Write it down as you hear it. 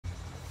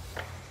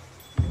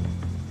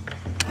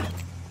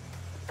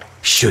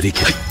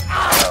Shuriken.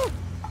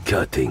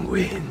 Cutting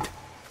wind.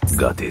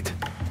 Got it.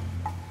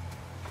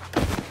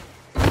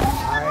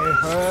 I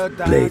heard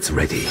that. Blades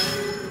ready.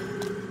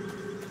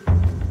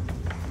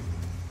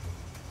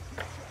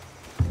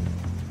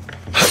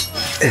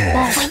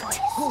 Wait.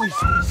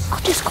 I'll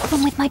just call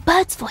them with my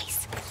bird's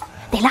voice.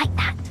 They like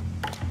that.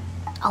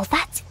 Oh,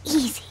 that's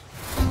easy.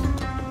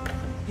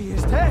 He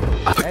is dead.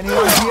 Any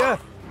idea?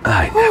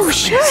 I never Oh,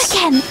 miss.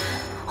 shuriken!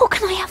 Oh,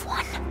 can I have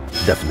one?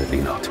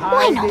 Definitely not.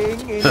 Why not?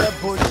 Hiding in the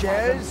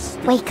bushes.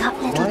 Wake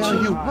up, little Why are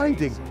Jew. you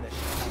hiding?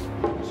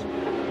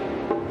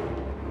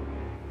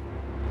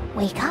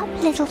 Wake up,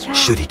 little child.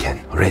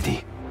 Shuriken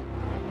ready.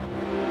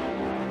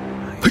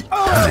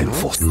 Time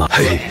for my.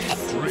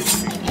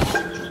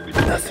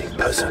 Nothing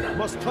personal.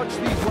 Must touch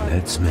these ones.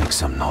 Let's make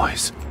some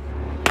noise.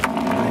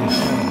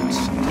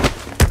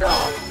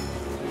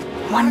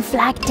 One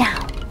flag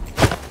down.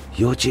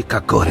 Yoji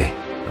Kakore.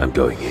 I'm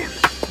going in.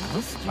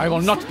 I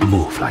will not.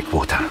 Move like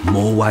water.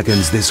 More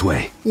wagons this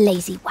way.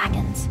 Lazy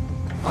wagons.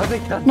 Are they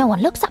cat? No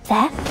one looks up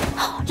there.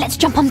 Let's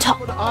jump on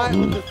top.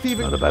 I'm the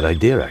thieving. Not a bad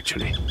idea,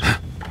 actually.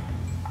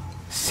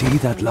 See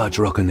that large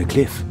rock on the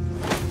cliff?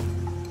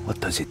 What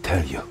does it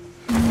tell you?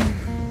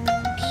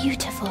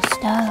 Beautiful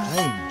stone.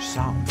 Strange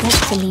sound.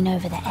 Let's to lean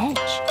over the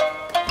edge.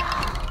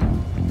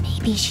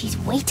 Maybe she's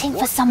waiting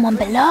for someone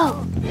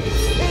below.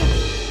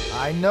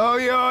 I know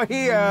you're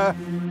here.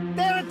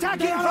 They're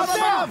attacking from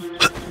above.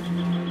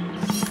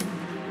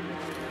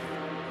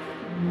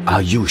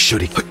 Are you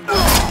Shuriken?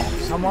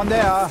 Someone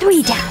there.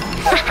 3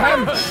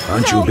 down.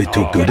 Aren't you a bit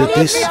too good at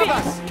this?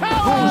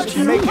 Who's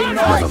making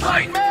Never noise?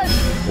 mind.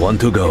 1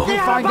 to go.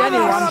 Find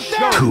anyone.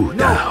 Show 2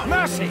 down.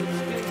 mercy.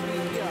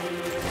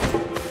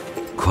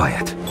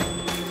 Quiet.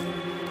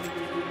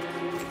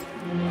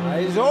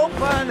 Eyes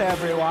open,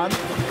 everyone.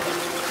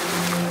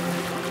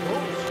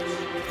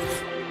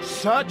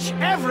 Search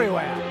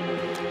everywhere.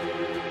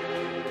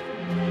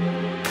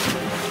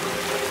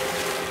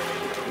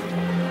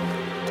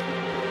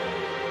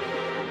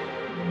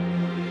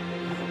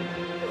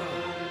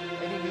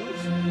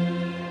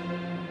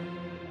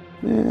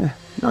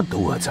 Not the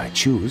words I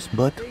choose,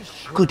 but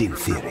good in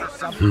theory.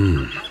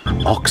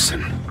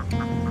 Oxen.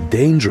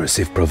 Dangerous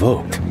if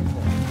provoked.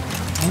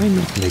 Why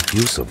not make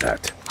use of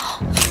that?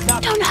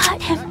 Don't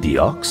hurt him. The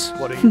ox?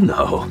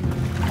 No.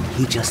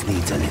 He just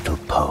needs a little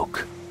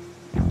poke.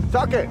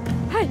 Tuck it.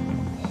 Hey.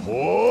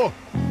 Oh.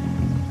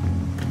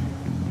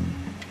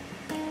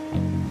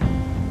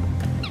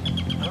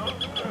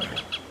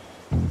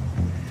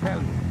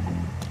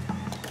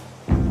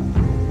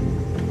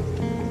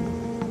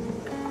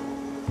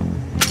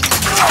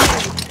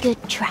 Good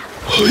trap.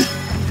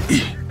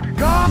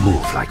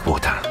 Move like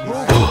water.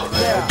 Oh,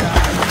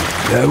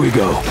 there we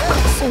go.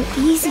 So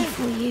easy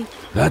for you.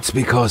 That's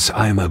because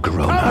I'm a I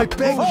grown-up.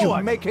 beg you,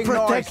 Forward, making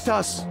protect noise.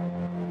 us.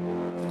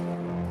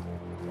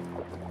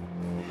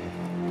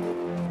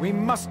 We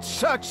must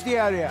search the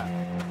area.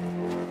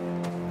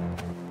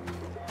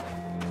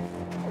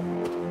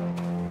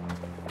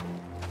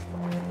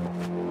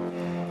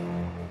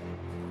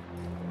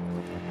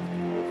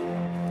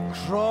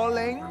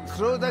 Crawling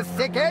through the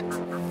thicket. The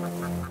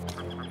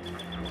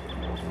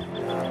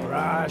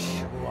brush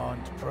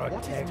won't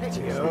protect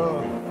you.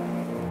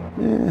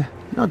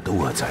 Not the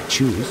words I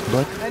choose,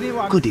 but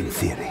Anyone? good in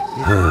theory.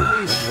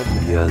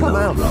 Yellow Come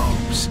out.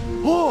 robes.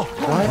 Oh,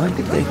 Why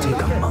did they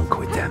take a monk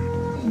with them?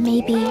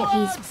 Maybe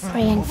he's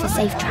praying for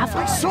safe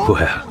travels.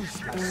 Well,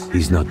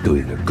 he's not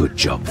doing a good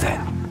job then.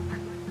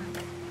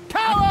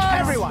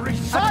 Cowards! Everyone,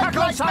 attack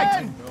on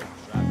sight!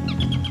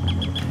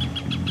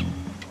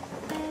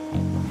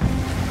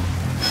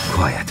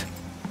 Quiet.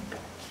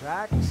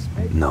 Tracks,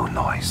 maybe. No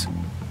noise.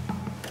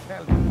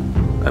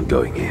 I'm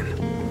going in.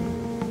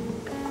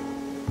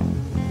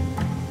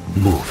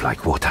 Move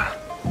like water.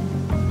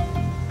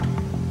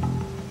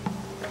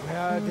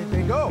 Where did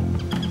they go?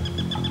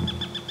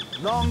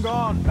 Long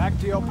gone. Back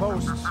to your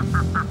posts.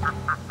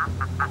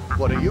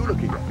 what are you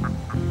looking at?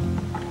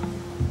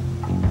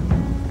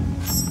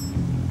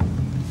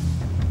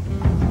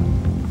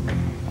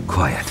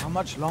 Quiet. How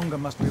much longer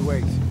must we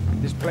wait?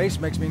 This place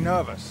makes me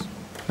nervous.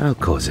 I'll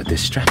cause a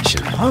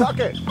distraction. Tuck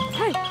it.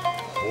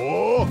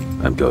 Oh,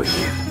 I'm going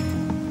in.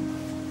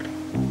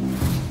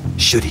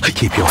 Should you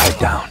keep your head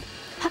down?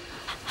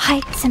 Hi,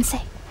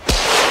 Sensei.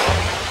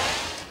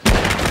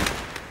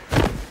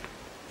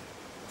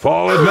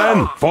 Forward,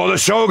 men! For the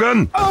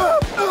Shogun!